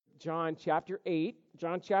John chapter 8.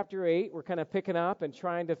 John chapter 8, we're kind of picking up and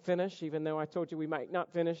trying to finish, even though I told you we might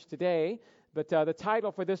not finish today. But the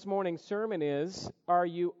title for this morning's sermon is, Are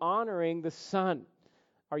You Honoring the Son?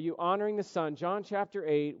 Are you honoring the Son? John chapter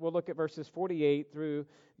 8, we'll look at verses 48 through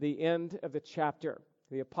the end of the chapter.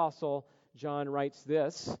 The Apostle John writes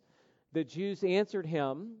this, The Jews answered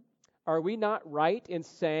him, Are we not right in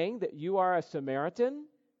saying that you are a Samaritan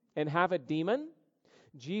and have a demon?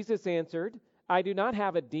 Jesus answered, I do not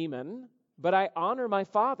have a demon, but I honor my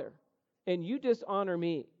Father, and you dishonor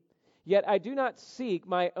me. Yet I do not seek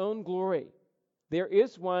my own glory. There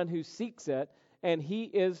is one who seeks it, and he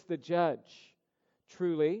is the judge.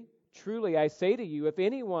 Truly, truly, I say to you, if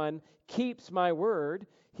anyone keeps my word,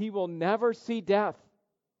 he will never see death.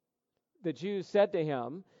 The Jews said to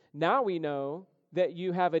him, Now we know that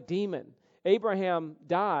you have a demon. Abraham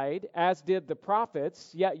died, as did the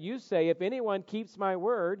prophets, yet you say, if anyone keeps my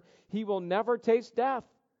word, he will never taste death.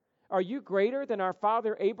 Are you greater than our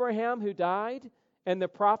father Abraham who died, and the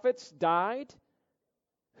prophets died?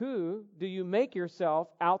 Who do you make yourself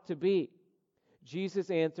out to be? Jesus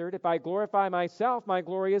answered, If I glorify myself, my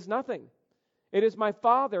glory is nothing. It is my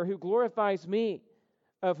Father who glorifies me,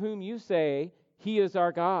 of whom you say, He is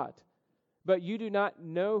our God. But you do not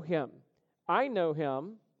know Him. I know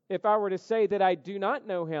Him. If I were to say that I do not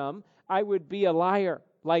know Him, I would be a liar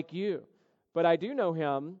like you. But I do know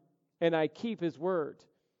Him, and I keep His word.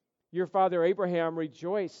 Your father Abraham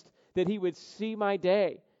rejoiced that he would see my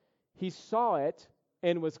day. He saw it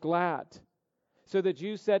and was glad. So the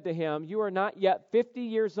Jews said to him, You are not yet 50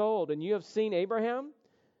 years old, and you have seen Abraham?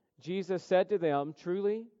 Jesus said to them,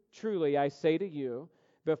 Truly, truly, I say to you,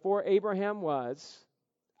 before Abraham was,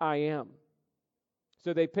 I am.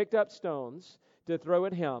 So they picked up stones to throw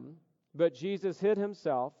at him, but Jesus hid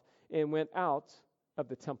himself and went out of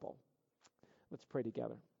the temple. Let's pray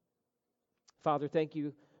together. Father, thank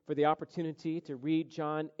you for the opportunity to read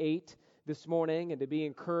John 8 this morning and to be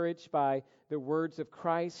encouraged by the words of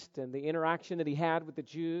Christ and the interaction that he had with the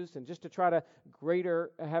Jews, and just to try to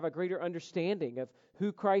have a greater understanding of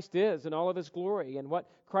who Christ is and all of his glory and what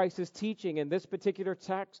Christ is teaching in this particular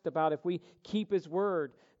text about if we keep his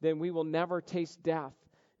word, then we will never taste death.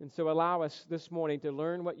 And so allow us this morning to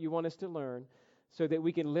learn what you want us to learn so that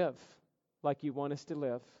we can live like you want us to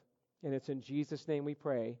live. And it's in Jesus' name we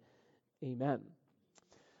pray. Amen.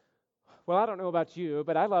 Well, I don't know about you,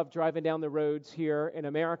 but I love driving down the roads here in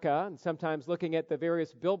America and sometimes looking at the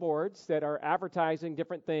various billboards that are advertising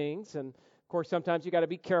different things. And of course, sometimes you got to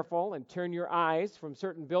be careful and turn your eyes from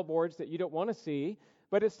certain billboards that you don't want to see.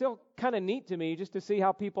 But it's still kind of neat to me just to see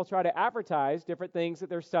how people try to advertise different things that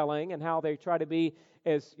they're selling and how they try to be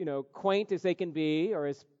as, quaint as they can be or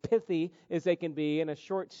as pithy as they can be in a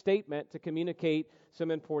short statement to communicate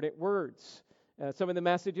some important words. Some of the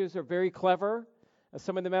messages are very clever.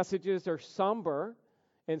 Some of the messages are somber.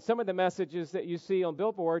 And some of the messages that you see on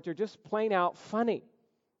billboards are just plain out funny.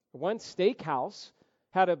 One steakhouse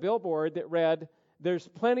had a billboard that read, There's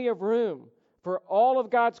plenty of room for all of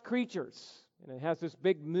God's creatures. And it has this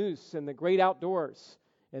big moose in the great outdoors.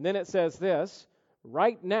 And then it says this,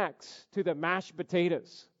 right next to the mashed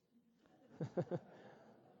potatoes.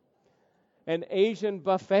 An Asian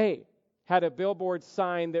buffet had a billboard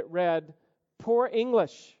sign that read, Poor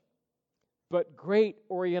English, but great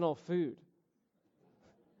Oriental food.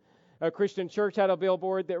 A Christian church had a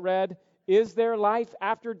billboard that read, Is there life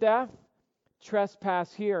after death?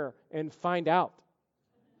 Trespass here and find out.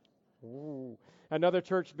 Ooh. Another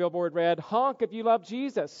church billboard read, Honk if you love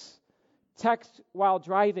Jesus. Text while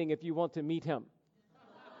driving if you want to meet him.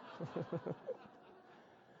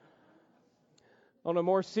 On a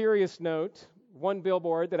more serious note, one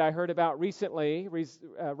billboard that I heard about recently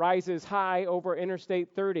rises high over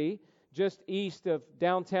Interstate 30, just east of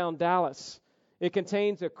downtown Dallas. It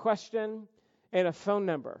contains a question and a phone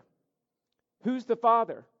number. Who's the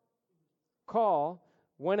father? Call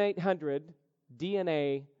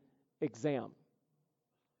 1-800-DNA-EXAM.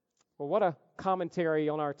 Well, what a commentary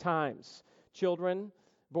on our times. Children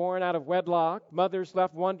born out of wedlock, mothers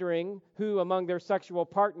left wondering who among their sexual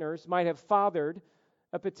partners might have fathered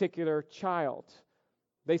a particular child.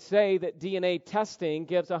 They say that DNA testing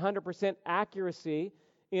gives 100% accuracy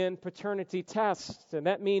in paternity tests, and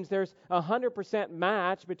that means there's 100%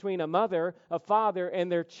 match between a mother, a father,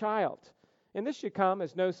 and their child. And this should come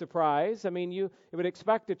as no surprise. I mean, you would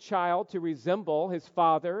expect a child to resemble his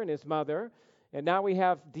father and his mother. And now we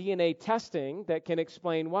have DNA testing that can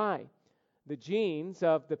explain why. The genes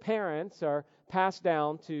of the parents are passed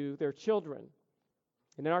down to their children.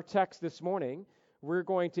 And in our text this morning, we're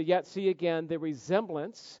going to yet see again the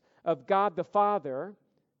resemblance of God the Father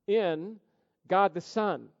in God the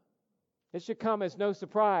Son. It should come as no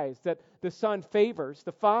surprise that the Son favors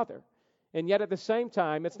the Father. And yet at the same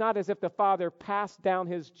time, it's not as if the Father passed down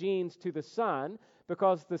his genes to the Son,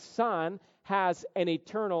 because the Son has an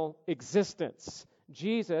eternal existence.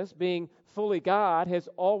 Jesus, being fully God, has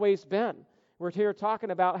always been. We're here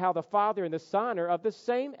talking about how the Father and the Son are of the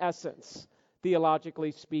same essence,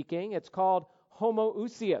 theologically speaking. It's called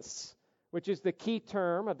homoousios, which is the key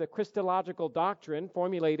term of the Christological doctrine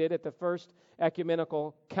formulated at the First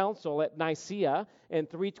Ecumenical Council at Nicaea in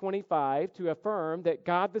 325 to affirm that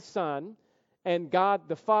God the Son and God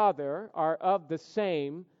the Father are of the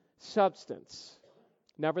same substance.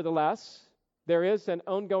 Nevertheless, there is an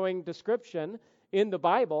ongoing description in the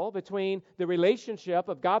Bible between the relationship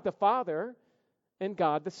of God the Father and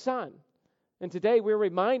God the Son. And today we're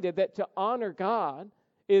reminded that to honor God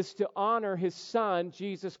is to honor His Son,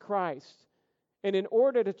 Jesus Christ. And in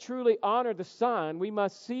order to truly honor the Son, we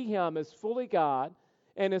must see Him as fully God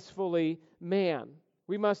and as fully man.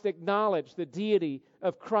 We must acknowledge the deity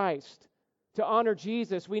of Christ. To honor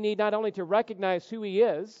Jesus, we need not only to recognize who He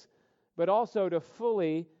is, but also to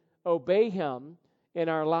fully obey Him in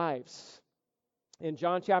our lives. In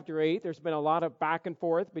John chapter 8, there's been a lot of back and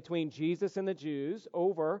forth between Jesus and the Jews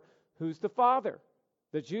over who's the father.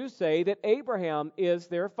 The Jews say that Abraham is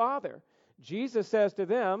their father. Jesus says to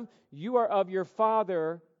them, "You are of your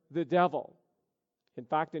father, the devil." In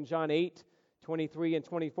fact, in John 8:23 and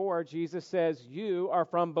 24, Jesus says, "You are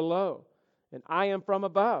from below, and I am from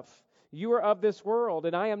above. You are of this world,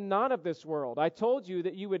 and I am not of this world. I told you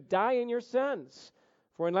that you would die in your sins.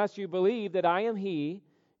 For unless you believe that I am He,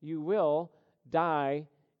 you will die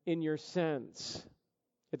in your sins."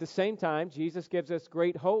 At the same time, Jesus gives us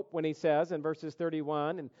great hope when He says in verses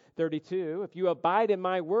 31 and 32, "If you abide in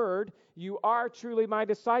my word, you are truly my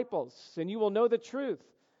disciples, and you will know the truth,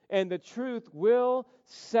 and the truth will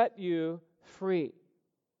set you free."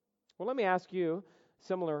 Well, let me ask you a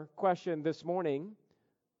similar question this morning.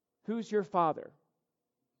 Who's your father?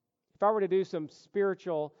 If I were to do some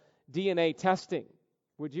spiritual DNA testing,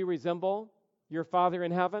 would you resemble your Father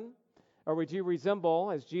in heaven? Or would you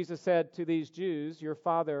resemble, as Jesus said to these Jews, your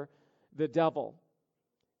father, the devil?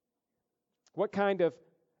 What kind of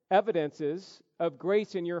evidences of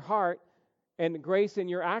grace in your heart and grace in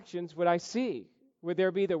your actions would I see? Would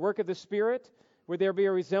there be the work of the Spirit? Would there be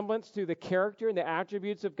a resemblance to the character and the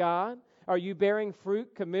attributes of God? Are you bearing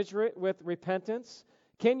fruit commensurate with repentance?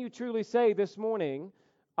 Can you truly say this morning,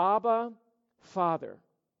 "Abba, Father"?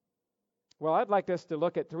 Well, I'd like us to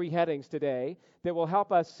look at 3 headings today that will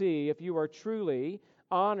help us see if you are truly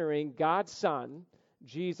honoring God's Son,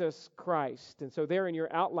 Jesus Christ. And so there in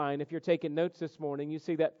your outline, if you're taking notes this morning, you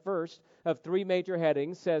see that first of 3 major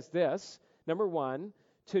headings says this. Number 1,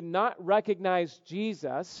 to not recognize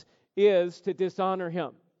Jesus is to dishonor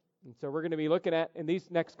Him. And so we're going to be looking at, in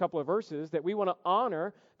these next couple of verses, that we want to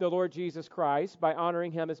honor the Lord Jesus Christ by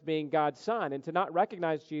honoring Him as being God's Son. And to not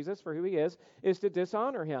recognize Jesus for who He is to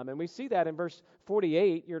dishonor Him. And we see that in verse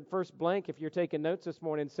 48. Your first blank, if you're taking notes this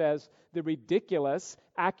morning, says the ridiculous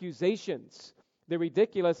accusations. The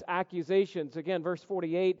ridiculous accusations. Again, verse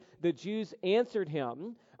 48, the Jews answered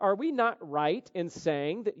Him, "Are we not right in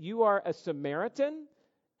saying that you are a Samaritan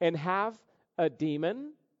and have a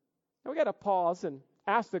demon?" Now we got to pause and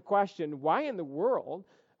ask the question, why in the world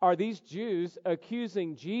are these Jews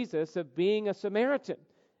accusing Jesus of being a Samaritan?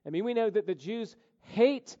 I mean, we know that the Jews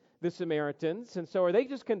hate the Samaritans, and so are they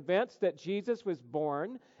just convinced that Jesus was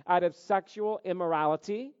born out of sexual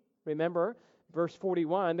immorality? Remember, verse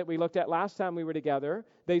 41 that we looked at last time we were together,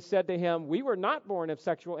 they said to Him, "We were not born of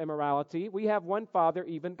sexual immorality. We have one Father,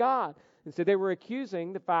 even God." And so they were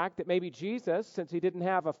accusing the fact that maybe Jesus, since He didn't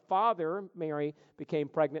have a father, Mary became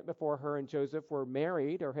pregnant before her and Joseph were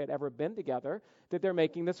married or had ever been together, that they're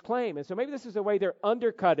making this claim. And so maybe this is a way they're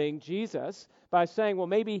undercutting Jesus by saying, well,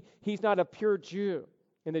 maybe He's not a pure Jew.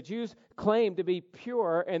 And the Jews claim to be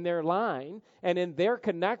pure in their line and in their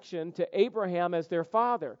connection to Abraham as their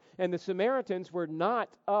father. And the Samaritans were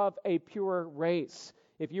not of a pure race.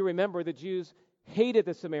 If you remember, the Jews hated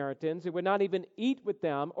the Samaritans and would not even eat with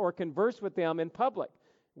them or converse with them in public.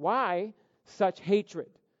 Why such hatred?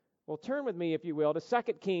 Well, turn with me, if you will, to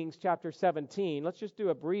 2 Kings chapter 17. Let's just do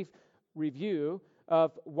a brief review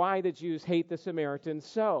of why the Jews hate the Samaritans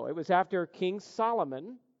so. It was after King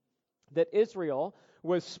Solomon that Israel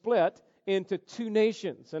was split into 2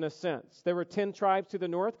 nations, in a sense. There were 10 tribes to the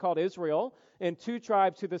north called Israel and 2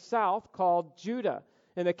 tribes to the south called Judah.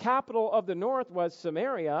 And the capital of the north was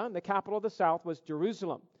Samaria, and the capital of the south was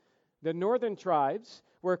Jerusalem. The northern tribes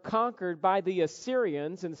were conquered by the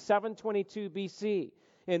Assyrians in 722 BC,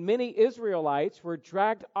 and many Israelites were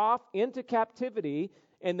dragged off into captivity,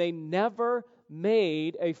 and they never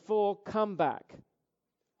made a full comeback.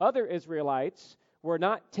 Other Israelites were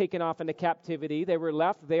not taken off into captivity. They were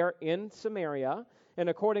left there in Samaria. And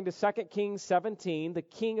according to 2 Kings 17, the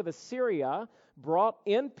king of Assyria brought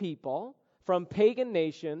in people from pagan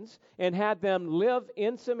nations and had them live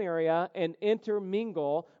in Samaria and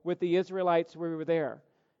intermingle with the Israelites who were there.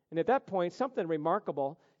 And at that point, something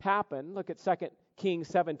remarkable happened. Look at 2 Kings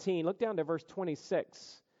 17. Look down to verse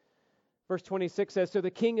 26. Verse 26 says, "So the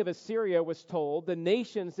king of Assyria was told, the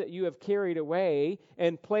nations that you have carried away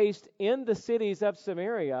and placed in the cities of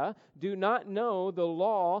Samaria do not know the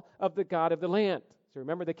law of the God of the land." So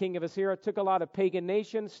remember, the king of Assyria took a lot of pagan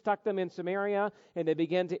nations, stuck them in Samaria, and they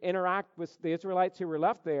began to interact with the Israelites who were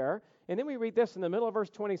left there. And then we read this in the middle of verse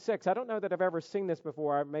 26. I don't know that I've ever seen this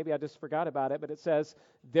before. Maybe I just forgot about it. But it says,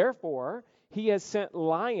 "Therefore he has sent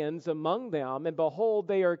lions among them, and behold,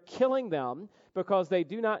 they are killing them, because they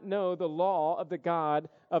do not know the law of the God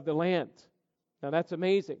of the land." Now that's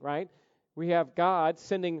amazing, right? We have God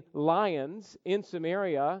sending lions in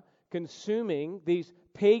Samaria, consuming these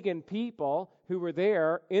pagan people who were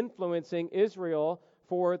there, influencing Israel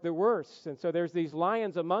for the worse. And so there's these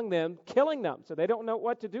lions among them, killing them. So they don't know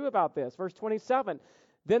what to do about this. Verse 27,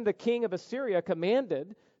 "Then the king of Assyria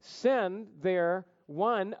commanded, send there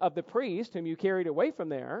one of the priests whom you carried away from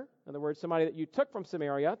there," in other words, somebody that you took from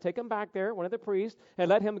Samaria, take him back there, one of the priests, "and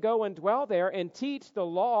let him go and dwell there and teach the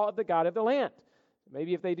law of the God of the land."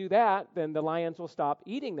 Maybe if they do that, then the lions will stop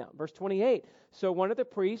eating them. Verse 28, "So one of the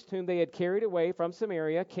priests whom they had carried away from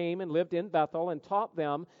Samaria came and lived in Bethel and taught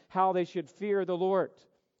them how they should fear the Lord.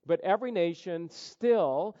 But every nation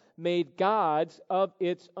still made gods of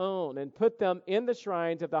its own and put them in the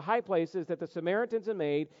shrines of the high places that the Samaritans had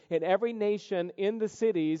made in every nation in the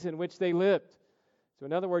cities in which they lived." So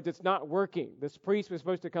in other words, it's not working. This priest was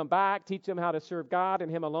supposed to come back, teach them how to serve God and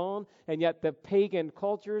Him alone, and yet the pagan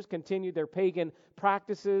cultures continued their pagan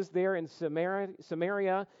practices there in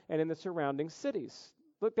Samaria and in the surrounding cities.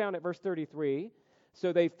 Look down at verse 33.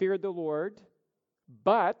 "So they feared the Lord,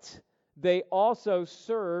 but they also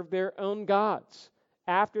served their own gods,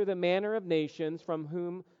 after the manner of nations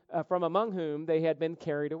from among whom they had been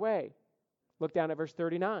carried away." Look down at verse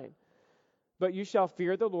 39. "But you shall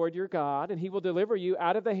fear the Lord your God, and He will deliver you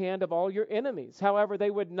out of the hand of all your enemies. However,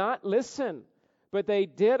 they would not listen, but they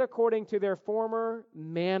did according to their former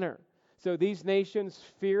manner. So these nations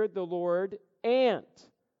feared the Lord and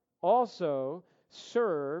also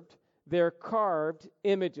served their carved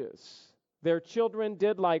images. Their children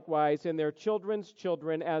did likewise, and their children's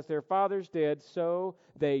children, as their fathers did, so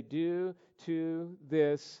they do to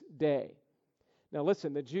this day." Now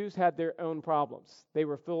listen, the Jews had their own problems. They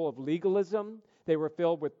were full of legalism, they were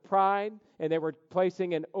filled with pride, and they were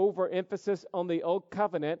placing an overemphasis on the Old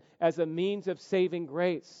Covenant as a means of saving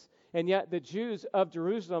grace. And yet the Jews of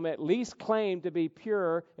Jerusalem at least claimed to be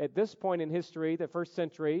pure at this point in history, the first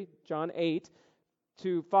century, John 8,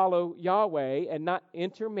 to follow Yahweh and not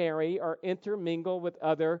intermarry or intermingle with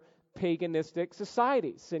other paganistic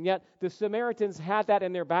societies. And yet the Samaritans had that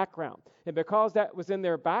in their background. And because that was in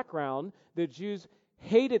their background, the Jews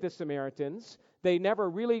hated the Samaritans. They never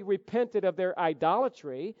really repented of their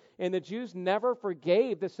idolatry, and the Jews never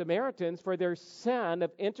forgave the Samaritans for their sin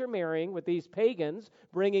of intermarrying with these pagans,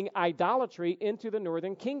 bringing idolatry into the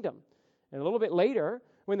northern kingdom. And a little bit later,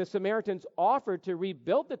 when the Samaritans offered to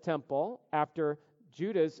rebuild the temple after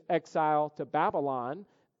Judah's exile to Babylon,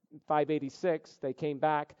 586, they came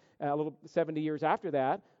back a little 70 years after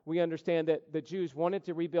that. We understand that the Jews wanted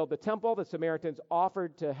to rebuild the temple. The Samaritans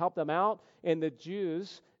offered to help them out, and the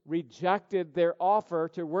Jews rejected their offer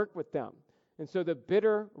to work with them. And so the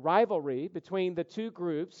bitter rivalry between the two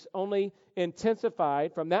groups only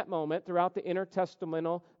intensified from that moment throughout the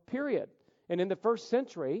intertestamental period. And in the first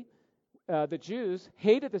century, the Jews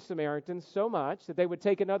hated the Samaritans so much that they would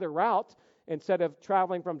take another route. Instead of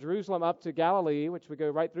traveling from Jerusalem up to Galilee, which would go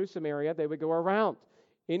right through Samaria, they would go around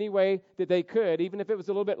any way that they could, even if it was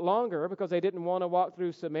a little bit longer, because they didn't want to walk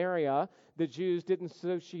through Samaria. The Jews didn't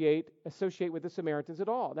associate with the Samaritans at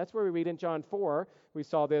all. That's where we read in John 4. We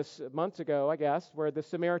saw this months ago, I guess, where the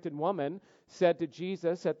Samaritan woman said to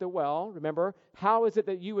Jesus at the well, remember, "How is it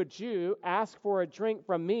that you, a Jew, ask for a drink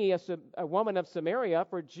from me, a woman of Samaria?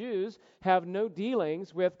 For Jews have no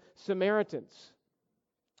dealings with Samaritans."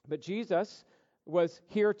 But Jesus was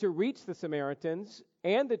here to reach the Samaritans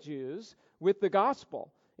and the Jews with the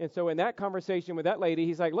gospel. And so in that conversation with that lady,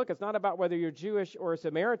 he's like, look, it's not about whether you're Jewish or a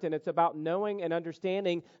Samaritan. It's about knowing and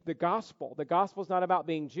understanding the gospel. The gospel's not about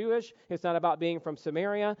being Jewish. It's not about being from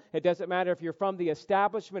Samaria. It doesn't matter if you're from the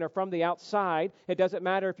establishment or from the outside. It doesn't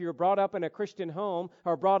matter if you're brought up in a Christian home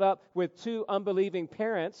or brought up with two unbelieving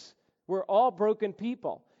parents. We're all broken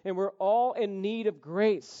people. and we're all in need of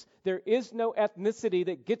grace. There is no ethnicity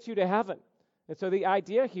that gets you to heaven. And so the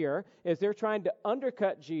idea here is they're trying to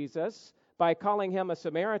undercut Jesus by calling him a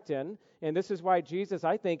Samaritan, and this is why Jesus,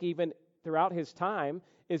 I think, even throughout his time,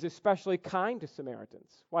 is especially kind to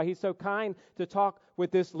Samaritans. Why he's so kind to talk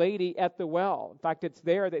with this lady at the well. In fact, it's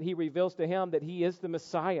there that he reveals to him that he is the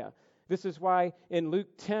Messiah. This is why in Luke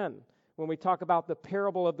 10, when we talk about the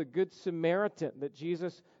parable of the Good Samaritan, that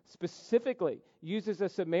Jesus specifically uses a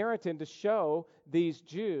Samaritan to show these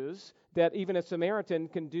Jews that even a Samaritan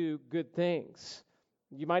can do good things.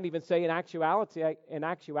 You might even say in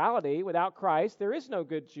actuality, without Christ, there is no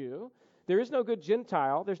good Jew. There is no good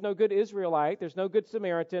Gentile. There's no good Israelite. There's no good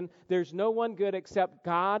Samaritan. There's no one good except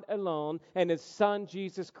God alone and his Son,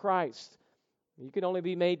 Jesus Christ. You can only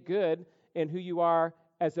be made good in who you are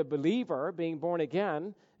as a believer, being born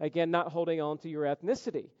again, not holding on to your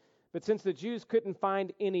ethnicity. But since the Jews couldn't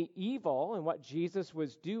find any evil in what Jesus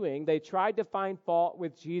was doing, they tried to find fault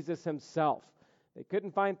with Jesus himself. They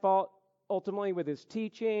couldn't find fault ultimately with his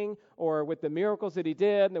teaching or with the miracles that he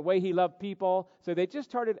did and the way he loved people. So they just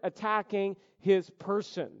started attacking his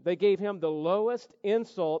person. They gave him the lowest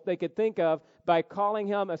insult they could think of by calling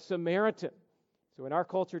him a Samaritan. So in our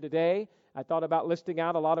culture today, I thought about listing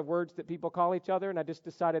out a lot of words that people call each other, and I just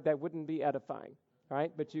decided that wouldn't be edifying,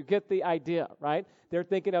 right? But you get the idea, right? They're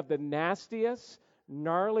thinking of the nastiest,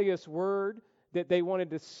 gnarliest word that they wanted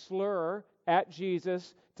to slur at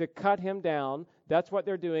Jesus to cut him down. That's what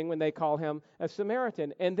they're doing when they call him a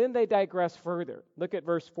Samaritan. And then they digress further. Look at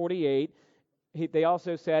verse 48. They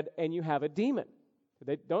also said, and you have a demon.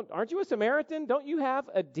 Aren't you a Samaritan? Don't you have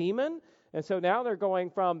a demon? And so now they're going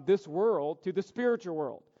from this world to the spiritual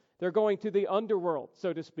world. They're going to the underworld,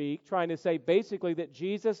 so to speak, trying to say basically that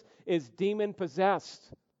Jesus is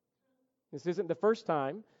demon-possessed. This isn't the first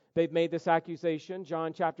time they've made this accusation.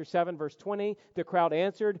 John chapter 7, verse 20, the crowd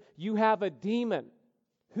answered, you have a demon.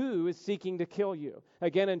 Who is seeking to kill you?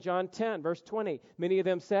 Again in John 10, verse 20, many of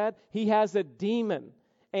them said, he has a demon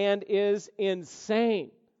and is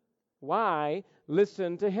insane. Why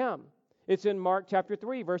listen to him? It's in Mark chapter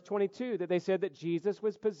 3, verse 22, that they said that Jesus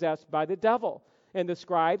was possessed by the devil. And the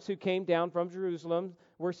scribes who came down from Jerusalem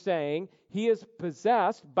were saying, he is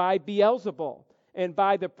possessed by Beelzebul, and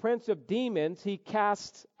by the prince of demons he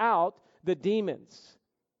casts out the demons.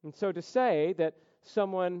 And so to say that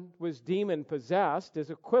someone was demon-possessed is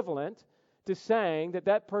equivalent to saying that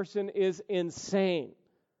that person is insane.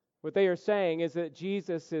 What they are saying is that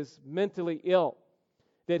Jesus is mentally ill,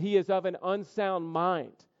 that he is of an unsound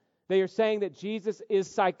mind. They are saying that Jesus is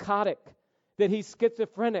psychotic, that he's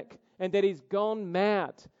schizophrenic, and that he's gone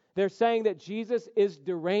mad. They're saying that Jesus is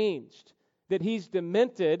deranged, that he's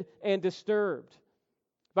demented and disturbed.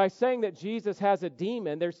 By saying that Jesus has a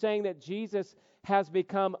demon, they're saying that Jesus has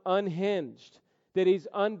become unhinged, that he's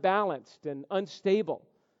unbalanced and unstable.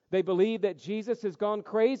 They believe that Jesus has gone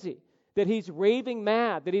crazy, that he's raving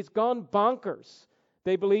mad, that he's gone bonkers.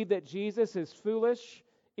 They believe that Jesus is foolish,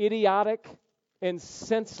 idiotic, and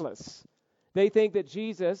senseless. They think that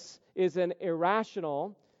Jesus is an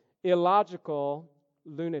irrational, illogical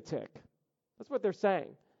lunatic. That's what they're saying.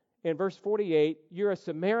 In verse 48, you're a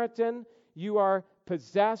Samaritan, you are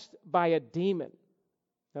possessed by a demon.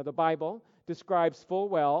 Now the Bible describes full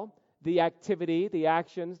well the activity, the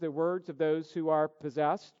actions, the words of those who are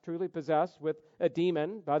possessed, truly possessed with a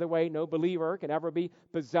demon. By the way, no believer can ever be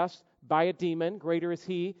possessed by a demon. Greater is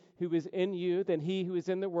he who is in you than he who is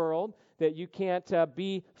in the world, that you can't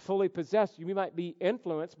be fully possessed. You might be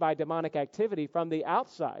influenced by demonic activity from the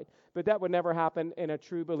outside, but that would never happen in a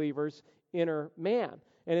true believer's inner man.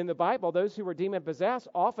 And in the Bible, those who were demon-possessed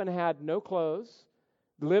often had no clothes,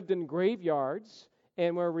 lived in graveyards,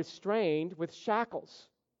 and were restrained with shackles.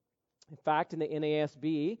 In fact, in the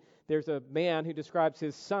NASB, there's a man who describes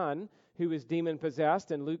his son who is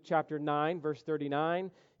demon-possessed. In Luke chapter 9, verse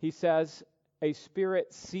 39, he says, a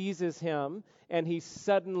spirit seizes him, and he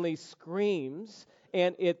suddenly screams,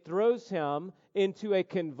 and it throws him into a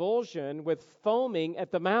convulsion with foaming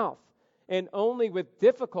at the mouth. And only with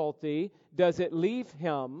difficulty does it leave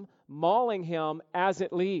him, mauling him as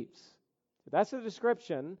it leaves. That's the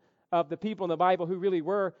description of the people in the Bible who really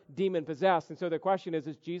were demon-possessed. And so the question is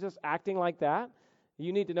Jesus acting like that?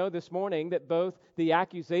 You need to know this morning that both the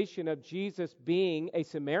accusation of Jesus being a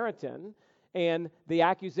Samaritan and the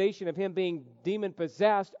accusation of him being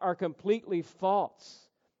demon-possessed are completely false.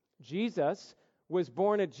 Jesus was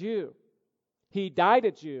born a Jew. He died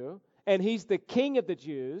a Jew, and he's the King of the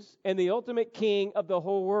Jews and the ultimate King of the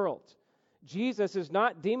whole world. Jesus is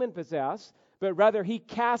not demon-possessed, but rather he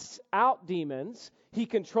casts out demons, he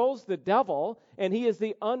controls the devil, and he is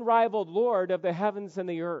the unrivaled Lord of the heavens and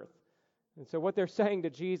the earth. And so what they're saying to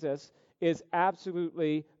Jesus is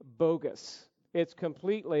absolutely bogus. It's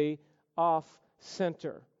completely off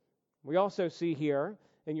center. We also see here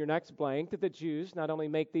in your next blank that the Jews not only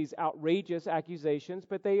make these outrageous accusations,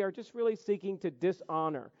 but they are just really seeking to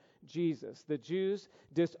dishonor Jesus. The Jews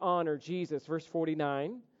dishonor Jesus. Verse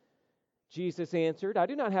 49, Jesus answered, I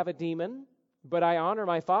do not have a demon, but I honor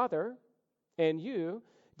my Father, and you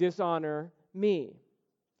dishonor me.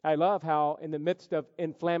 I love how in the midst of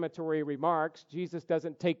inflammatory remarks, Jesus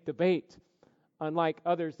doesn't take the bait, unlike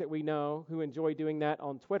others that we know who enjoy doing that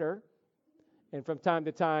on Twitter, and from time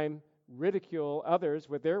to time ridicule others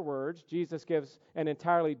with their words. Jesus gives an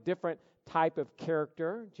entirely different type of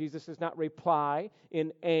character. Jesus does not reply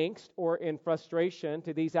in angst or in frustration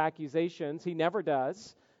to these accusations. He never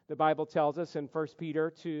does. The Bible tells us in 1 Peter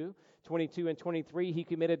 2:22 and 23, he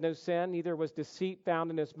committed no sin, neither was deceit found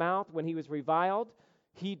in his mouth. When he was reviled,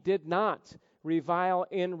 he did not revile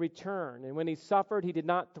in return. And when he suffered, he did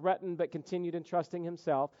not threaten, but continued entrusting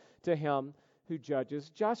himself to him who judges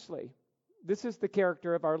justly. This is the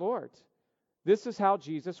character of our Lord. This is how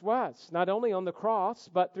Jesus was, not only on the cross,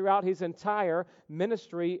 but throughout his entire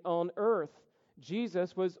ministry on earth.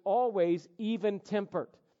 Jesus was always even-tempered.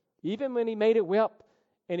 Even when he made a whip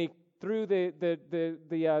and he threw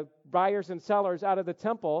the buyers and sellers out of the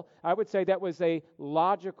temple, I would say that was a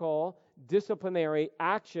logical, disciplinary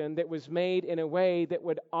action that was made in a way that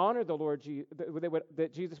would honor the Lord,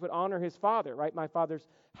 that Jesus would honor his Father, right? My Father's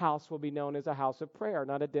house will be known as a house of prayer,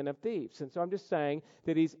 not a den of thieves. And so I'm just saying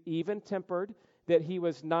that he's even-tempered, that he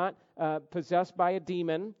was not possessed by a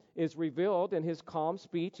demon, is revealed in his calm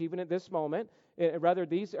speech, even at this moment. Rather,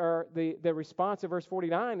 these are the response of verse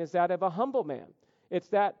 49 is that of a humble man. It's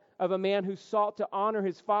that of a man who sought to honor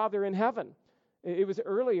his Father in heaven. It was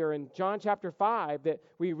earlier in John chapter 5 that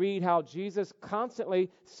we read how Jesus constantly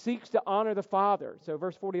seeks to honor the Father. So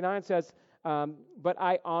verse 49 says, but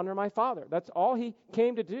I honor my Father. That's all he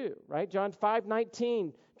came to do, right? John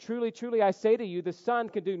 5:19, truly, truly, I say to you, the Son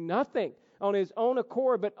can do nothing on his own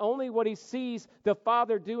accord, but only what he sees the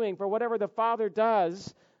Father doing. For whatever the Father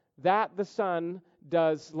does, that the Son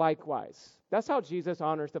does likewise. That's how Jesus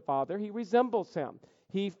honors the Father. He resembles him.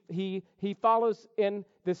 He follows in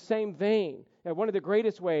the same vein. And one of the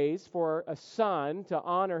greatest ways for a son to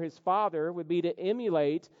honor his father would be to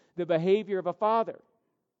emulate the behavior of a father.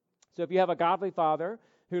 So if you have a godly father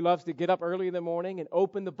who loves to get up early in the morning and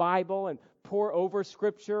open the Bible and pore over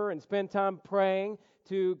Scripture and spend time praying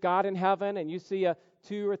to God in heaven, and you see a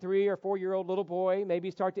 2 or 3 or 4-year-old little boy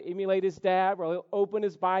maybe start to emulate his dad, where he'll open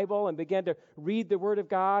his Bible and begin to read the Word of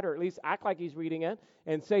God, or at least act like he's reading it,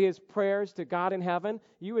 and say his prayers to God in heaven,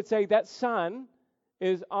 you would say that son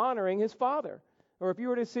is honoring his father. Or if you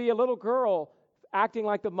were to see a little girl acting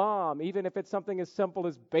like the mom, even if it's something as simple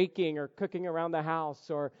as baking or cooking around the house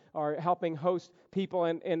or helping host people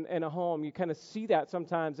in a home, you kind of see that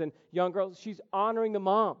sometimes in young girls. She's honoring the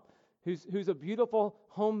mom, who's a beautiful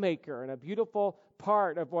homemaker and a beautiful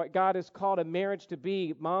part of what God has called a marriage to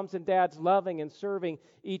be, moms and dads loving and serving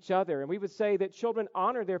each other. And we would say that children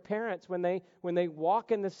honor their parents when they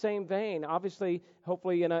walk in the same vein, obviously,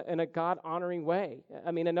 hopefully in a God-honoring way.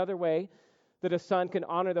 I mean, another way that a son can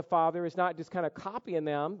honor the father is not just kind of copying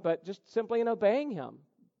them, but just simply in obeying him.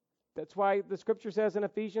 That's why the Scripture says in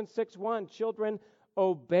Ephesians 6:1, children,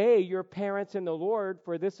 obey your parents in the Lord,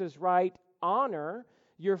 for this is right. Honor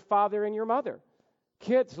your father and your mother.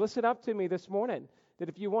 Kids, listen up to me this morning, that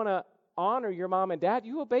if you want to honor your mom and dad,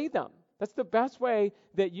 you obey them. That's the best way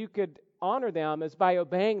that you could honor them, is by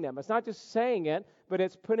obeying them. It's not just saying it, but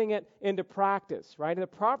it's putting it into practice, right? And the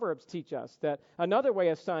Proverbs teach us that another way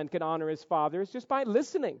a son can honor his father is just by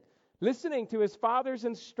listening to his father's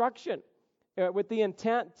instruction with the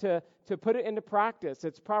intent to put it into practice.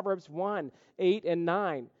 It's Proverbs 1:8 and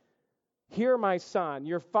 9. Hear, my son,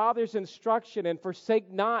 your father's instruction, and forsake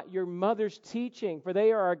not your mother's teaching, for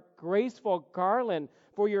they are a graceful garland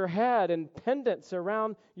for your head and pendants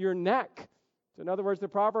around your neck. So in other words, the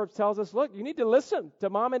Proverbs tells us, look, you need to listen to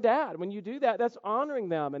mom and dad. When you do that, that's honoring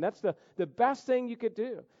them, and that's the best thing you could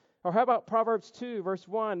do. Or how about Proverbs 2, verse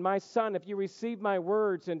 1, my son, if you receive my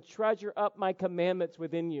words and treasure up my commandments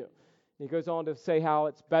within you. He goes on to say how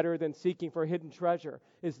it's better than seeking for hidden treasure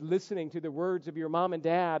is listening to the words of your mom and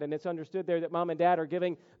dad. And it's understood there that mom and dad are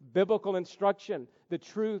giving biblical instruction, the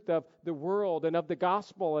truth of the world and of the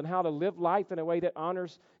gospel, and how to live life in a way that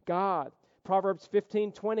honors God. Proverbs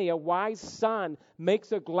 15:20, a wise son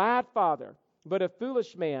makes a glad father, but a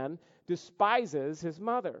foolish man despises his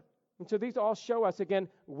mother. And so these all show us, again,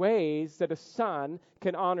 ways that a son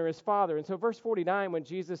can honor his father. And so verse 49, when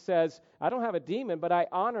Jesus says, I don't have a demon, but I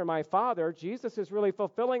honor my Father, Jesus is really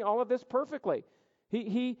fulfilling all of this perfectly.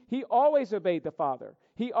 He always obeyed the Father.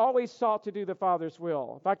 He always sought to do the Father's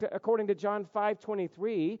will. In fact, according to John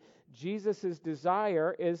 5:23, Jesus'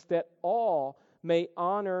 desire is that all may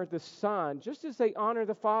honor the Son, just as they honor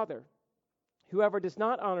the Father. Whoever does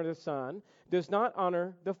not honor the Son does not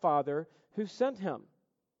honor the Father who sent him.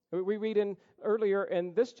 We read earlier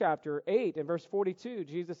in this chapter 8, in verse 42,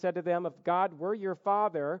 Jesus said to them, "If God were your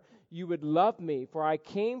Father, you would love me, for I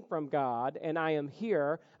came from God, and I am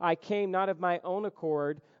here. I came not of my own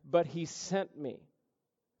accord, but He sent me."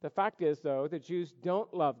 The fact is, though, the Jews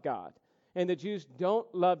don't love God, and the Jews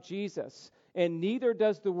don't love Jesus, and neither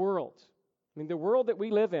does the world. I mean, the world that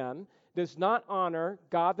we live in does not honor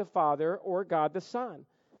God the Father or God the Son.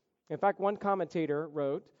 In fact, one commentator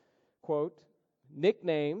wrote, quote,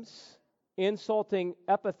 "Nicknames, insulting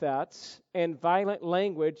epithets, and violent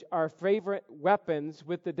language are favorite weapons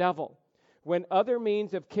with the devil. When other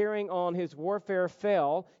means of carrying on his warfare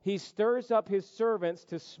fail, he stirs up his servants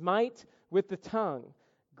to smite with the tongue.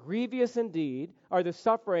 Grievous indeed are the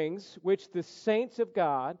sufferings which the saints of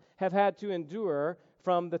God have had to endure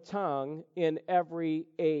from the tongue in every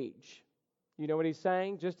age." You know what he's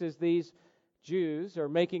saying? Just as these Jews are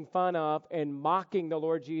making fun of and mocking the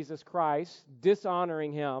Lord Jesus Christ,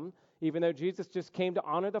 dishonoring Him, even though Jesus just came to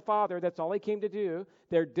honor the Father, that's all He came to do.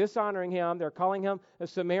 They're dishonoring Him. They're calling Him a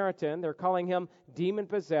Samaritan. They're calling Him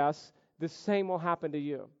demon-possessed. The same will happen to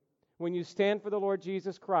you. When you stand for the Lord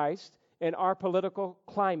Jesus Christ in our political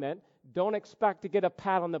climate, don't expect to get a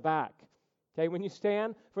pat on the back. Okay, when you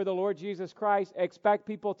stand for the Lord Jesus Christ, expect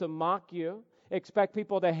people to mock you, expect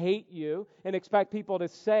people to hate you, and expect people to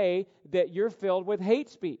say that you're filled with hate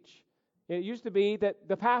speech. It used to be that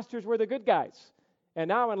the pastors were the good guys. And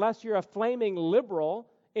now, unless you're a flaming liberal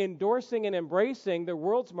endorsing and embracing the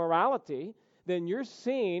world's morality, then you're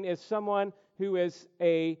seen as someone who is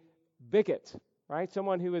a bigot, right?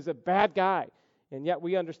 Someone who is a bad guy. And yet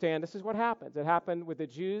we understand this is what happens. It happened with the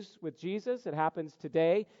Jews with Jesus. It happens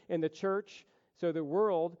today in the church. So the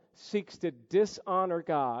world seeks to dishonor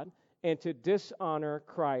God and to dishonor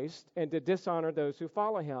Christ and to dishonor those who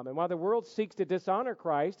follow Him. And while the world seeks to dishonor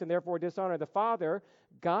Christ and therefore dishonor the Father,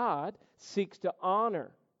 God seeks to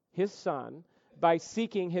honor His Son by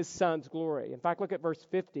seeking His Son's glory. In fact, look at verse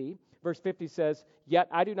 50. Verse 50 says, "Yet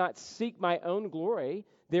I do not seek my own glory.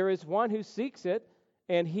 There is one who seeks it,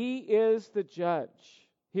 and He is the judge."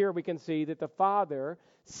 Here we can see that the Father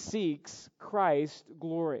seeks Christ's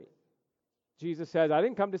glory. Jesus says, "I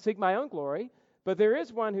didn't come to seek my own glory, but there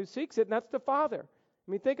is one who seeks it, and that's the Father."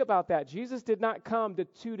 I mean, think about that. Jesus did not come to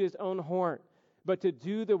toot His own horn, but to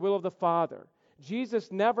do the will of the Father.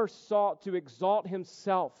 Jesus never sought to exalt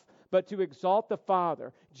Himself, but to exalt the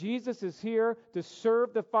Father. Jesus is here to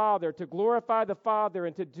serve the Father, to glorify the Father,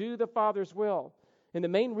 and to do the Father's will. And the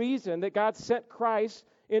main reason that God sent Christ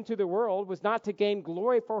into the world was not to gain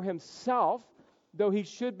glory for Himself, though He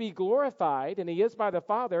should be glorified, and He is by the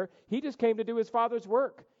Father. He just came to do His Father's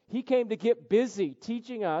work. He came to get busy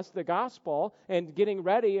teaching us the gospel and getting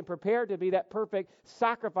ready and prepared to be that perfect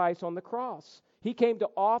sacrifice on the cross. He came to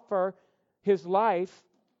offer His life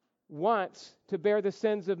once to bear the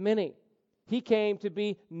sins of many. He came to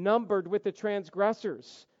be numbered with the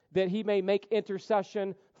transgressors, that He may make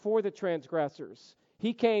intercession for the transgressors.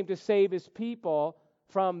 He came to save His people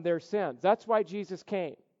from their sins. That's why Jesus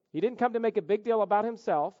came. He didn't come to make a big deal about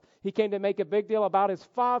Himself. He came to make a big deal about His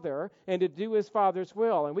Father and to do His Father's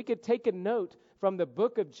will. And we could take a note from the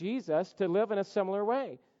book of Jesus to live in a similar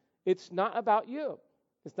way. It's not about you.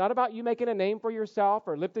 It's not about you making a name for yourself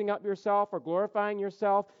or lifting up yourself or glorifying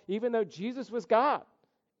yourself, even though Jesus was God.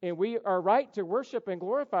 And we are right to worship and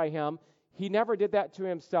glorify Him. He never did that to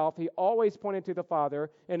Himself. He always pointed to the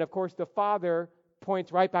Father. And of course, the Father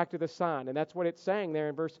points right back to the Son. And that's what it's saying there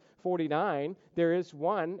in verse 49. There is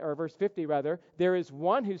one, or verse 50 rather, there is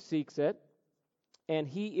one who seeks it, and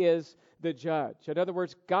He is the judge. In other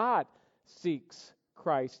words, God seeks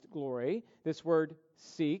Christ's glory. This word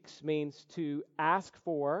seeks means to ask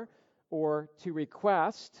for or to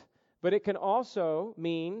request, but it can also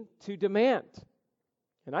mean to demand.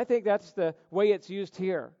 And I think that's the way it's used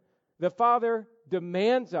here. The Father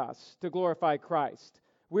demands us to glorify Christ.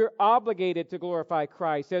 We're obligated to glorify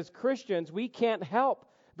Christ. As Christians, we can't help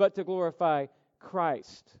but to glorify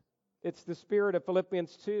Christ. It's the spirit of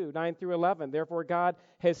Philippians 2, 9 through 11. Therefore, God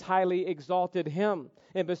has highly exalted Him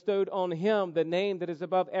and bestowed on Him the name that is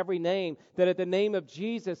above every name, that at the name of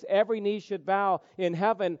Jesus every knee should bow in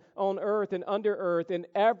heaven, on earth, and under earth, and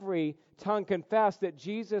every tongue confess that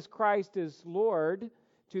Jesus Christ is Lord,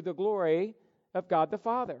 to the glory of God the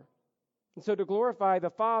Father. And so to glorify the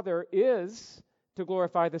Father is to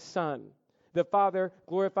glorify the Son. The Father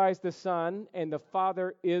glorifies the Son, and the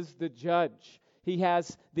Father is the judge. He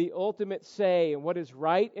has the ultimate say in what is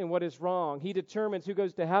right and what is wrong. He determines who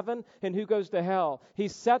goes to heaven and who goes to hell. He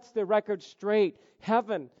sets the record straight.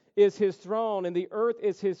 Heaven is his throne and the earth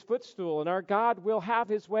is his footstool. And our God will have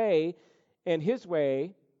his way, and his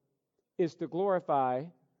way is to glorify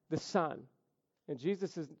the Son. And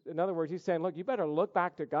Jesus is, in other words, he's saying, look, you better look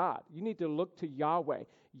back to God. You need to look to Yahweh.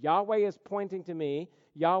 Yahweh is pointing to me.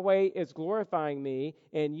 Yahweh is glorifying me,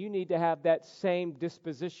 and you need to have that same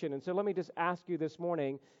disposition. And so let me just ask you this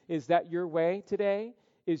morning, is that your way today?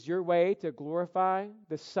 Is your way to glorify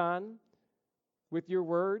the Son with your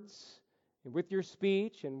words, and with your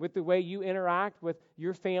speech, and with the way you interact with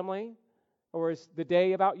your family? Or is the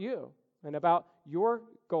day about you and about your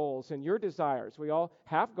goals and your desires? We all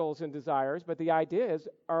have goals and desires, but the idea is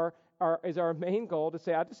our main goal to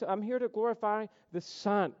say, I'm here to glorify the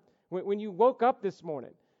Son. When you woke up this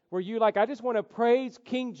morning, were you like, I just want to praise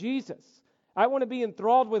King Jesus. I want to be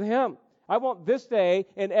enthralled with him. I want this day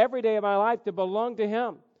and every day of my life to belong to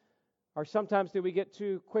him. Or sometimes do we get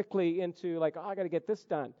too quickly into like, I got to get this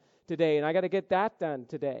done today and I got to get that done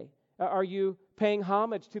today? Are you paying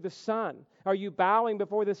homage to the Son? Are you bowing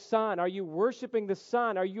before the Son? Are you worshiping the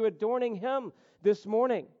Son? Are you adorning him this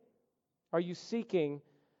morning? Are you seeking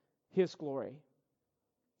his glory?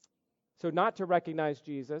 So not to recognize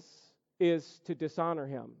Jesus is to dishonor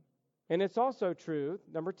him. And it's also true,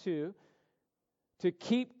 number 2, to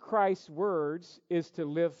keep Christ's words is to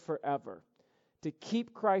live forever. To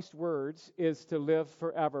keep Christ's words is to live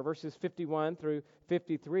forever. Verses 51 through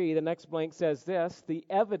 53, the next blank says this, the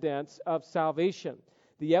evidence of salvation.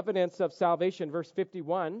 The evidence of salvation, verse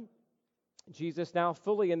 51, Jesus now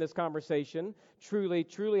fully in this conversation, truly,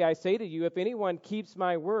 truly I say to you, if anyone keeps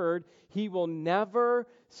my word, he will never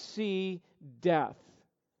see death.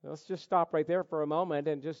 Let's just stop right there for a moment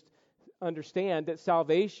and just understand that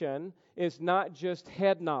salvation is not just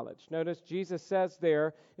head knowledge. Notice Jesus says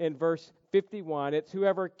there in verse 51, it's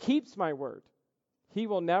whoever keeps my word. He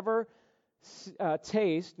will never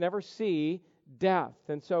taste, never see death.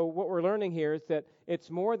 And so what we're learning here is that it's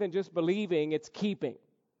more than just believing, it's keeping.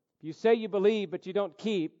 If you say you believe but you don't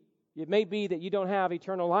keep, it may be that you don't have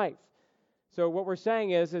eternal life. So what we're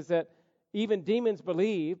saying is that even demons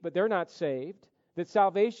believe, but they're not saved. That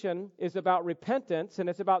salvation is about repentance, and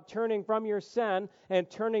it's about turning from your sin and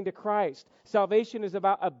turning to Christ. Salvation is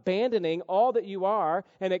about abandoning all that you are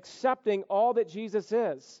and accepting all that Jesus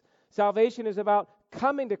is. Salvation is about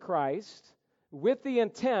coming to Christ with the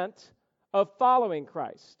intent of following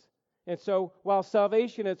Christ. And so while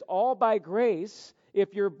salvation is all by grace,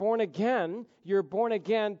 if you're born again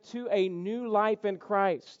to a new life in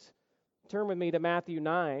Christ. Turn with me to Matthew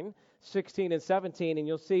 9, 16 and 17, and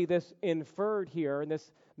you'll see this inferred here in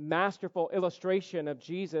this masterful illustration of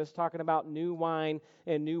Jesus talking about new wine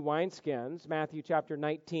and new wineskins. Matthew chapter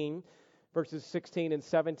 19, verses 16 and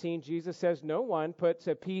 17, Jesus says, no one puts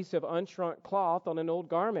a piece of unshrunk cloth on an old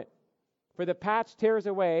garment, for the patch tears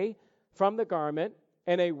away from the garment,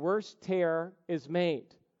 and a worse tear is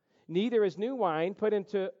made. Neither is new wine put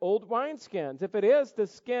into old wineskins. If it is, the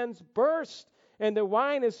skins burst, and the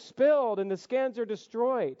wine is spilled, and the skins are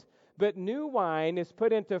destroyed. But new wine is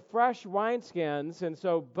put into fresh wineskins, and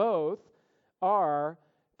so both are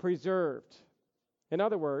preserved. In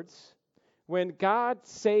other words, when God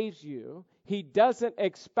saves you, he doesn't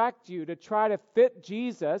expect you to try to fit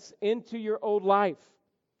Jesus into your old life.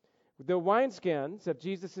 The wineskins of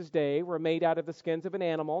Jesus' day were made out of the skins of an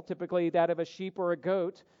animal, typically that of a sheep or a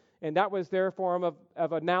goat, and that was their form of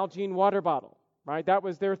a Nalgene water bottle, right? That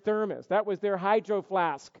was their thermos. That was their hydro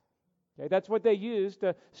flask. Okay, that's what they used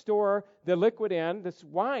to store the liquid in, this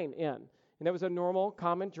wine in. And that was a normal,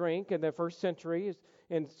 common drink in the first century.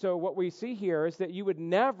 And so what we see here is that you would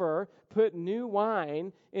never put new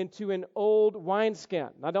wine into an old wineskin.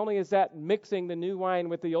 Not only is that mixing the new wine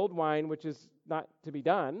with the old wine, which is not to be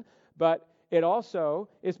done, but it also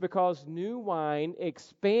is because new wine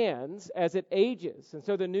expands as it ages. And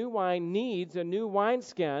so the new wine needs a new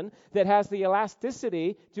wineskin that has the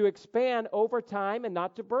elasticity to expand over time and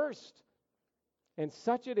not to burst. And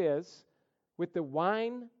such it is with the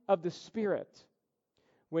wine of the Spirit.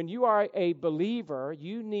 When you are a believer,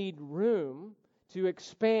 you need room to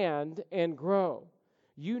expand and grow.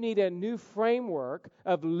 You need a new framework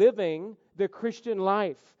of living the Christian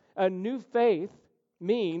life. A new faith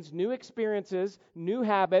means new experiences, new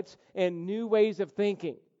habits, and new ways of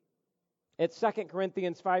thinking. It's 2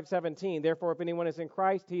 Corinthians 5:17. Therefore, if anyone is in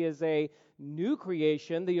Christ, he is a new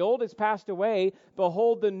creation. The old has passed away.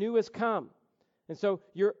 Behold, the new has come. And so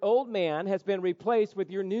your old man has been replaced with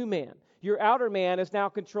your new man. Your outer man is now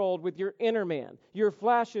controlled with your inner man. Your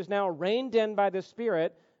flesh is now reined in by the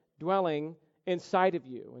Spirit dwelling inside of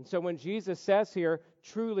you. And so when Jesus says here,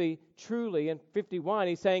 truly, truly, in 51,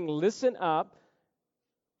 he's saying, listen up.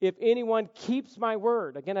 If anyone keeps my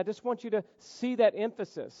word. Again, I just want you to see that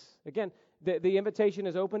emphasis. Again, the invitation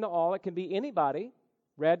is open to all. It can be anybody,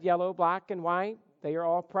 red, yellow, black, and white. They are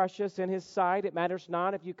all precious in his sight. It matters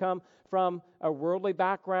not if you come from a worldly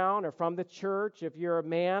background or from the church, if you're a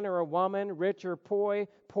man or a woman, rich or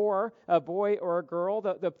poor, a boy or a girl.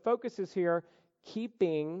 The focus is here,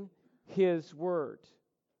 keeping his word.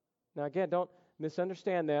 Now again, don't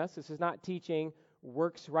misunderstand this. This is not teaching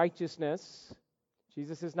works righteousness.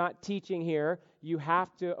 Jesus is not teaching here, you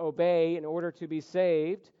have to obey in order to be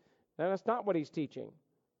saved. No, that's not what he's teaching.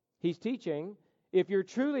 He's teaching, if you're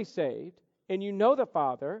truly saved and you know the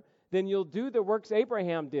Father, then you'll do the works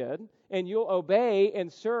Abraham did, and you'll obey and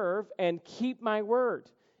serve and keep my word.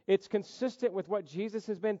 It's consistent with what Jesus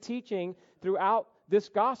has been teaching throughout this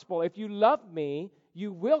gospel. If you love me,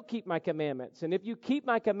 you will keep my commandments. And if you keep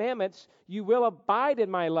my commandments, you will abide in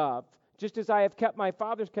my love, just as I have kept my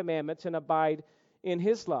Father's commandments and abide in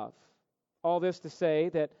his love. All this to say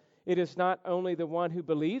that it is not only the one who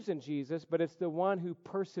believes in Jesus, but it's the one who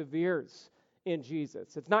perseveres in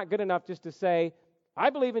Jesus. It's not good enough just to say,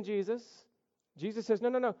 I believe in Jesus. Jesus says,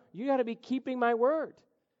 no, you got to be keeping my word.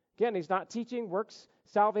 Again, he's not teaching works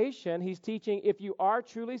salvation. He's teaching if you are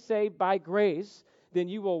truly saved by grace, then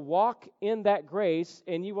you will walk in that grace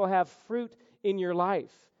and you will have fruit in your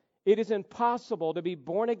life. It is impossible to be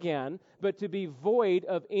born again, but to be void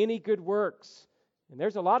of any good works. And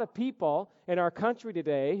there's a lot of people in our country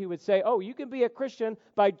today who would say, oh, you can be a Christian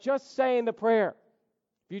by just saying the prayer.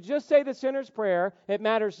 If you just say the sinner's prayer, it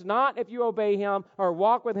matters not if you obey him or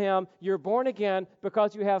walk with him. You're born again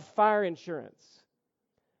because you have fire insurance.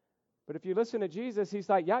 But if you listen to Jesus, he's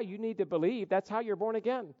like, yeah, you need to believe. That's how you're born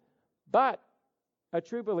again. But a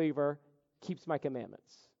true believer keeps my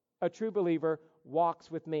commandments. A true believer walks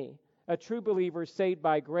with me. A true believer is saved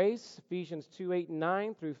by grace, Ephesians 2:8 and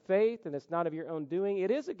 9, through faith, and it's not of your own doing.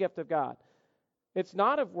 It is a gift of God. It's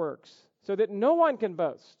not of works, so that no one can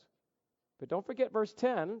boast. But don't forget verse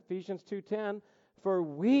 10, Ephesians 2:10, for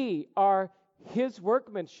we are his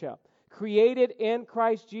workmanship, created in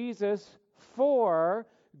Christ Jesus for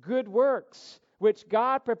good works, which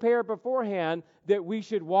God prepared beforehand that we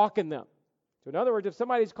should walk in them. So in other words, if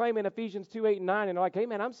somebody's claiming Ephesians 2:8 and 9, and they're like, hey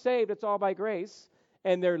man, I'm saved, it's all by grace,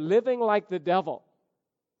 and they're living like the devil,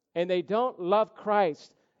 and they don't love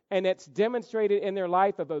Christ, and it's demonstrated in their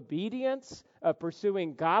life of obedience, of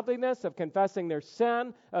pursuing godliness, of confessing their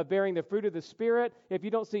sin, of bearing the fruit of the Spirit. If you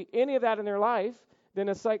don't see any of that in their life, then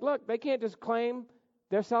it's like, look, they can't just claim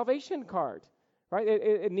their salvation card, right?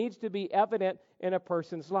 It needs to be evident in a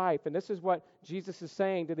person's life. And this is what Jesus is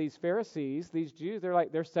saying to these Pharisees, these Jews.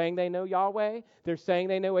 They're saying they know Yahweh. They're saying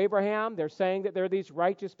they know Abraham. They're saying that they're these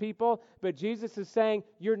righteous people. But Jesus is saying,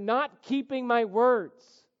 you're not keeping my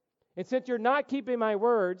words. And since you're not keeping my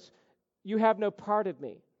words, you have no part of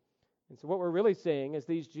me. And so what we're really saying is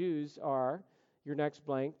these Jews are, your next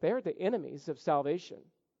blank, they're the enemies of salvation.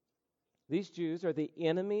 These Jews are the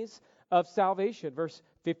enemies of salvation. Verse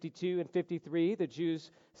 52 and 53, the Jews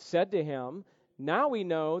said to him, now we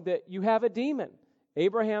know that you have a demon.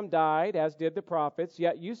 Abraham died, as did the prophets,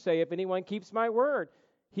 yet you say, if anyone keeps my word,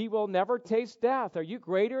 he will never taste death. Are you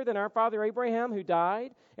greater than our father Abraham, who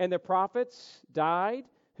died, and the prophets died?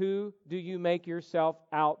 Who do you make yourself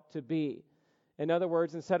out to be? In other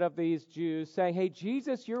words, instead of these Jews saying, hey,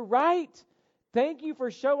 Jesus, you're right. Thank you for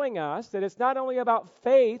showing us that it's not only about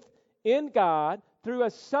faith in God through a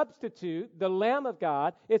substitute, the Lamb of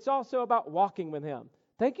God, it's also about walking with him.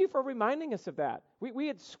 Thank you for reminding us of that. We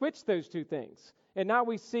had switched those two things. And now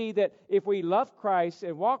we see that if we love Christ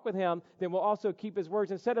and walk with him, then we'll also keep his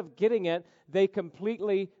words. Instead of getting it, they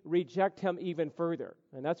completely reject him even further.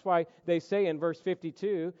 And that's why they say in verse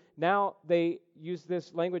 52, now they use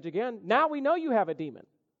this language again, now we know you have a demon.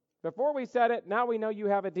 Before we said it, now we know you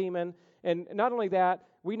have a demon. And not only that,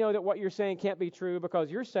 we know that what you're saying can't be true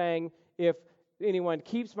because you're saying if anyone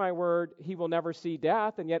keeps my word, he will never see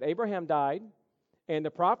death. And yet Abraham died and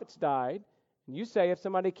the prophets died. And you say if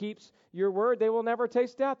somebody keeps your word, they will never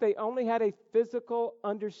taste death. They only had a physical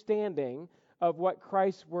understanding of what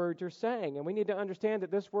Christ's words are saying. And we need to understand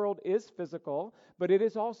that this world is physical, but it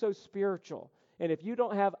is also spiritual. And if you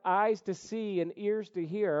don't have eyes to see and ears to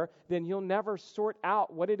hear, then you'll never sort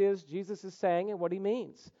out what it is Jesus is saying and what he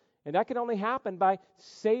means. And that can only happen by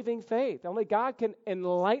saving faith. Only God can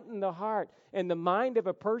enlighten the heart and the mind of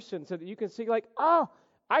a person so that you can see like, oh,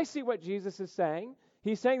 I see what Jesus is saying.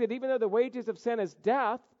 He's saying that even though the wages of sin is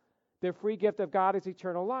death, the free gift of God is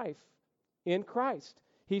eternal life in Christ.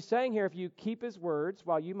 He's saying here, if you keep his words,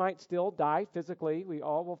 while you might still die physically, we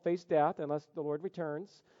all will face death unless the Lord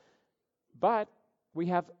returns, but we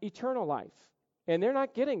have eternal life. And they're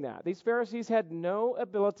not getting that. These Pharisees had no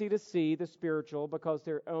ability to see the spiritual because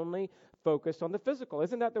they're only focused on the physical.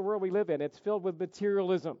 Isn't that the world we live in? It's filled with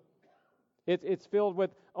materialism. It's filled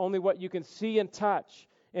with only what you can see and touch,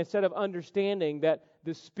 instead of understanding that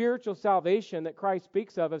the spiritual salvation that Christ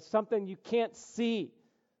speaks of is something you can't see.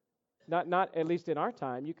 Not at least in our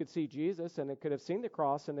time. You could see Jesus, and it could have seen the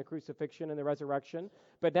cross and the crucifixion and the resurrection,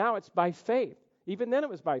 but now it's by faith. Even then it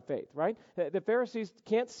was by faith, right? The Pharisees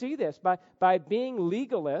can't see this. By being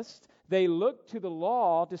legalists, they look to the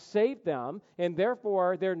law to save them, and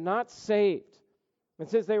therefore they're not saved. And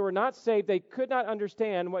since they were not saved, they could not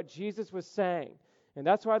understand what Jesus was saying. And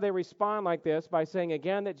that's why they respond like this, by saying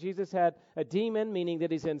again that Jesus had a demon, meaning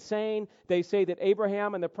that he's insane. They say that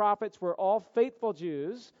Abraham and the prophets were all faithful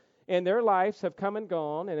Jews, and their lives have come and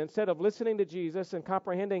gone, and instead of listening to Jesus and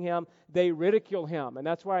comprehending him, they ridicule him. And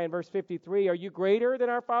that's why in verse 53, are you greater than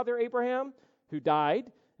our father Abraham, who died,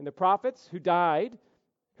 and the prophets who died?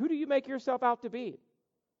 Who do you make yourself out to be?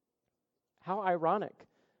 How ironic.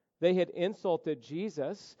 They had insulted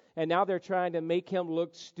Jesus, and now they're trying to make him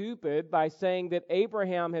look stupid by saying that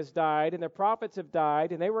Abraham has died, and the prophets have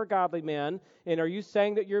died, and they were godly men, and are you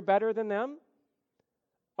saying that you're better than them?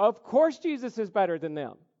 Of course Jesus is better than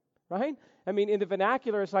them. Right? I mean, in the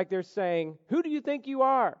vernacular, it's like they're saying, who do you think you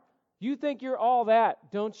are? You think you're all that,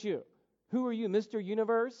 don't you? Who are you, Mr.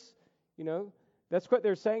 Universe? You know, that's what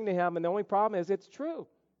they're saying to him, and the only problem is it's true.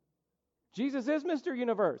 Jesus is Mr.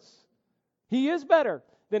 Universe. He is better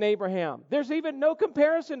than Abraham. There's even no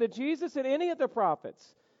comparison to Jesus in any of the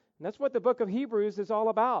prophets. And that's what the book of Hebrews is all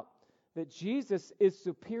about, that Jesus is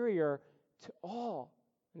superior to all.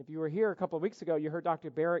 And if you were here a couple of weeks ago, you heard Dr.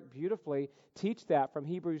 Barrick beautifully teach that from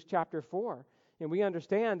Hebrews chapter 4. And we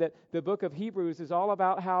understand that the book of Hebrews is all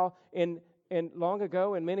about how in long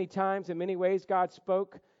ago and many times in many ways God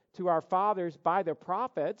spoke to our fathers by the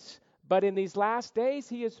prophets, but in these last days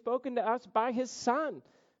he has spoken to us by his Son,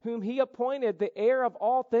 whom he appointed the heir of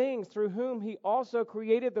all things, through whom he also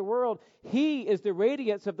created the world. He is the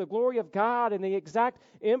radiance of the glory of God and the exact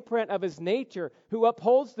imprint of his nature, who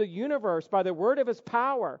upholds the universe by the word of his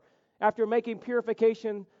power. After making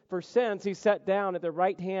purification for sins, he sat down at the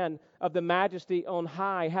right hand of the majesty on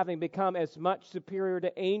high, having become as much superior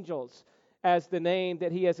to angels as the name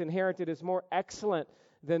that he has inherited is more excellent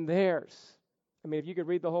than theirs. I mean, if you could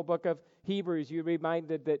read the whole book of Hebrews, you'd be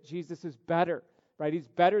reminded that Jesus is better. Right? He's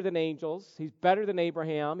better than angels. He's better than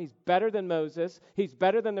Abraham. He's better than Moses. He's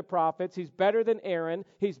better than the prophets. He's better than Aaron.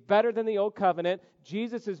 He's better than the old covenant.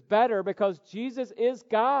 Jesus is better because Jesus is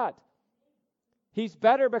God. He's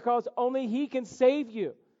better because only he can save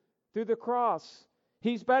you through the cross.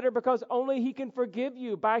 He's better because only he can forgive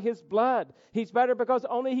you by his blood. He's better because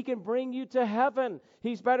only he can bring you to heaven.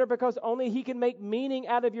 He's better because only he can make meaning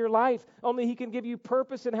out of your life. Only he can give you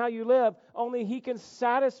purpose in how you live. Only he can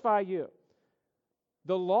satisfy you.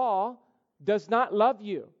 The law does not love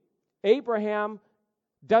you. Abraham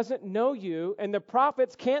doesn't know you, and the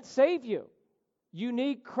prophets can't save you. You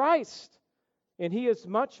need Christ, and he is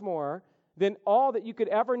much more than all that you could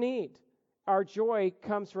ever need. Our joy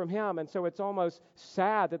comes from him, and so it's almost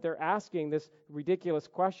sad that they're asking this ridiculous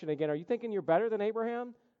question again. Are you thinking you're better than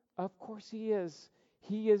Abraham? Of course he is.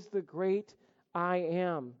 He is the great I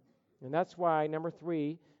am. And that's why, number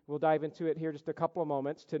 3, we'll dive into it here just a couple of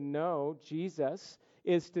moments, to know Jesus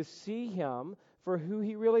is to see him for who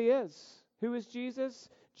he really is. Who is Jesus?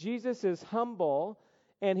 Jesus is humble,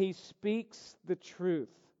 and he speaks the truth.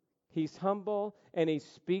 He's humble, and he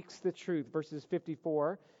speaks the truth. Verses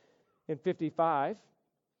 54 and 55,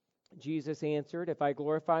 Jesus answered, if I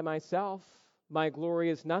glorify myself, my glory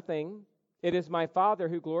is nothing. It is my Father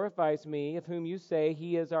who glorifies me, of whom you say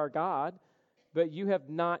he is our God, but you have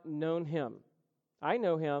not known him. I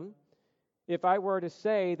know him. If I were to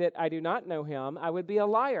say that I do not know him, I would be a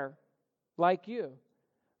liar like you.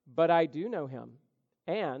 But I do know him,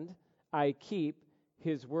 and I keep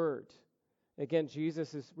his word. Again,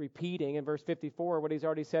 Jesus is repeating in verse 54 what he's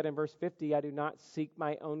already said in verse 50, I do not seek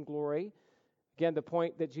my own glory. Again, the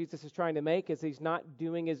point that Jesus is trying to make is he's not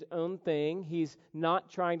doing his own thing. He's not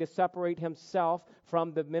trying to separate himself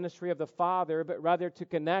from the ministry of the Father, but rather to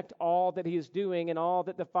connect all that he is doing and all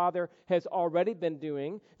that the Father has already been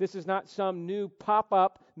doing. This is not some new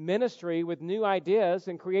pop-up ministry with new ideas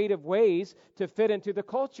and creative ways to fit into the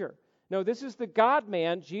culture. No, this is the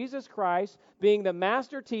God-man, Jesus Christ, being the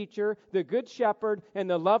master teacher, the good shepherd, and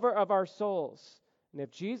the lover of our souls. And if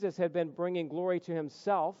Jesus had been bringing glory to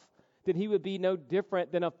himself, then he would be no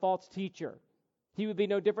different than a false teacher. He would be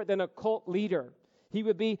no different than a cult leader. He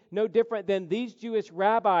would be no different than these Jewish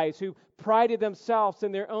rabbis who prided themselves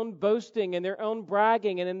in their own boasting and their own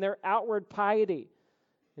bragging and in their outward piety.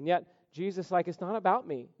 And yet, Jesus is like, it's not about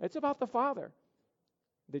me. It's about the Father.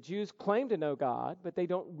 The Jews claim to know God, but they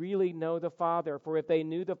don't really know the Father. For if they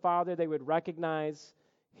knew the Father, they would recognize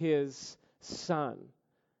His Son.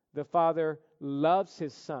 The Father loves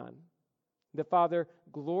His Son. The Father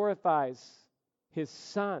glorifies His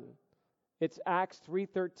Son. It's Acts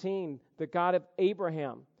 3:13, the God of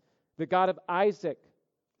Abraham, the God of Isaac,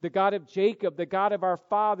 the God of Jacob, the God of our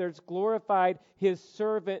fathers glorified His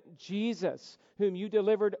servant Jesus, whom you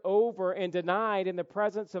delivered over and denied in the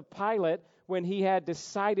presence of Pilate when he had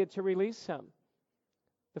decided to release Him.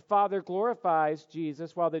 The Father glorifies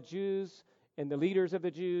Jesus while the Jews and the leaders of the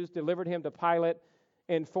Jews delivered Him to Pilate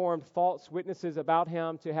and formed false witnesses about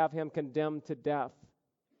Him to have Him condemned to death.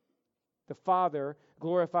 The Father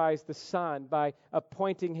glorifies the Son by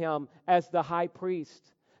appointing Him as the high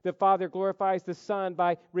priest. The Father glorifies the Son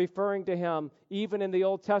by referring to Him. Even in the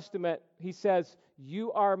Old Testament, He says,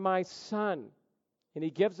 "You are my Son." And He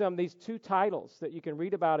gives Him these two titles that you can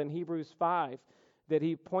read about in Hebrews 5, that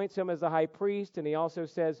He appoints Him as the high priest, and He also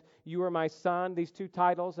says, "You are my Son." These two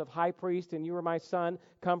titles of high priest and "You are my Son"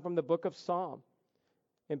 come from the book of Psalm.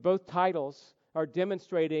 And both titles are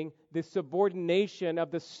demonstrating the subordination of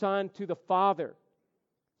the Son to the Father.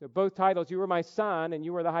 So both titles, "You are my Son" and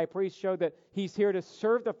 "You are the high priest," show that He's here to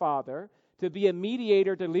serve the Father, to be a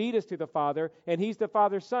mediator to lead us to the Father, and He's the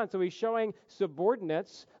Father's Son. So He's showing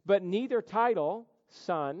subordinates, but neither title,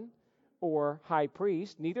 Son or high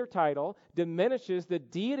priest, neither title diminishes the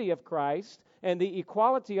deity of Christ and the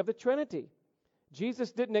equality of the Trinity.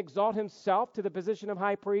 Jesus didn't exalt Himself to the position of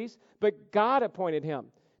high priest, but God appointed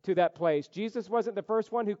Him to that place. Jesus wasn't the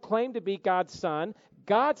first one who claimed to be God's Son.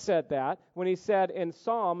 God said that when He said in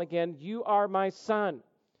Psalm, again, "You are my Son.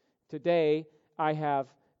 Today I have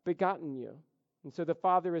begotten you." And so the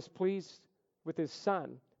Father is pleased with His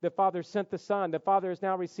Son. The Father sent the Son. The Father has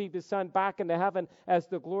now received His Son back into heaven as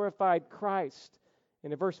the glorified Christ.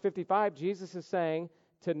 And in verse 55, Jesus is saying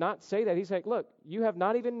to not say that. He's like, look, you have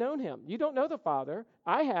not even known Him. You don't know the Father.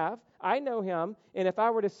 I have. I know Him. And if I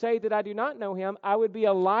were to say that I do not know Him, I would be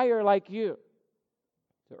a liar like you.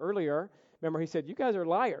 So earlier, remember, He said, you guys are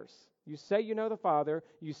liars. You say you know the Father.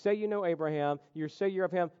 You say you know Abraham. You say you're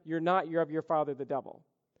of him. You're not. You're of your father, the devil.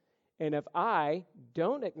 And if I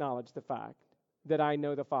don't acknowledge the fact that I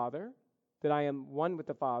know the Father, that I am one with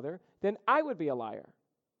the Father, then I would be a liar.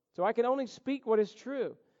 So I can only speak what is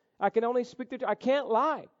true. I can only speak the truth. I can't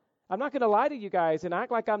lie. I'm not going to lie to you guys and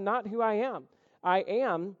act like I'm not who I am. I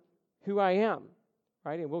am who I am,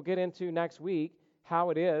 right? And we'll get into next week how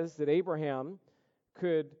it is that Abraham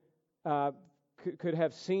could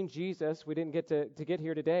have seen Jesus. We didn't get to get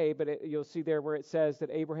here today, but you'll see there where it says that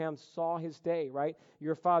Abraham saw his day, right?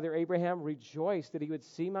 Your father Abraham rejoiced that he would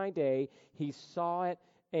see my day. He saw it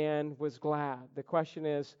and was glad. The question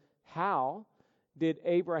is, how did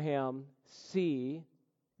Abraham see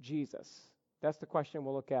Jesus? That's the question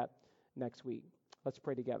we'll look at next week. Let's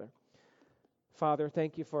pray together. Father,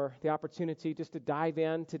 thank you for the opportunity just to dive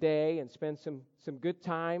in today and spend some good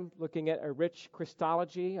time looking at a rich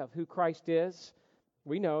Christology of who Christ is.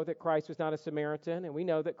 We know that Christ was not a Samaritan, and we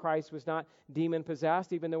know that Christ was not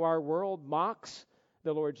demon-possessed, even though our world mocks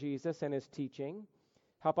the Lord Jesus and His teaching.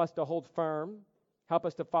 Help us to hold firm. Help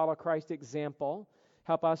us to follow Christ's example.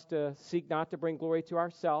 Help us to seek not to bring glory to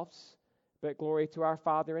ourselves, but glory to our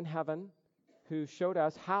Father in heaven, who showed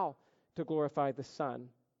us how to glorify the Son,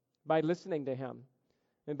 by listening to Him,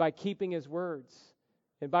 and by keeping His words,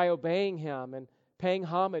 and by obeying Him, and paying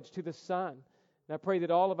homage to the Son. And I pray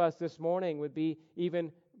that all of us this morning would be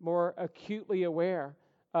even more acutely aware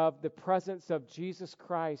of the presence of Jesus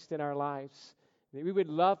Christ in our lives, that we would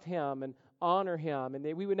love Him and honor Him, and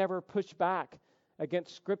that we would never push back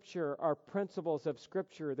against Scripture or principles of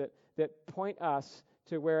Scripture that point us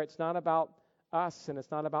to where it's not about us, and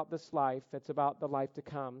it's not about this life. It's about the life to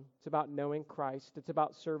come. It's about knowing Christ. It's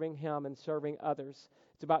about serving Him and serving others.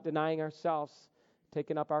 It's about denying ourselves,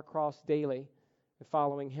 taking up our cross daily, and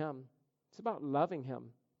following Him. It's about loving Him,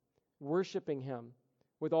 worshiping Him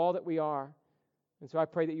with all that we are. And so I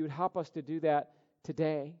pray that you would help us to do that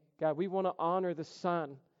today. God, we want to honor the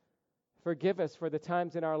Son. Forgive us for the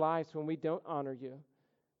times in our lives when we don't honor you.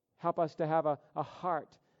 Help us to have a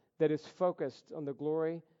heart that is focused on the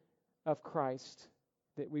glory of Christ,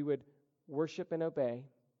 that we would worship and obey.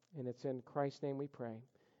 And it's in Christ's name we pray.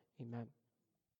 Amen.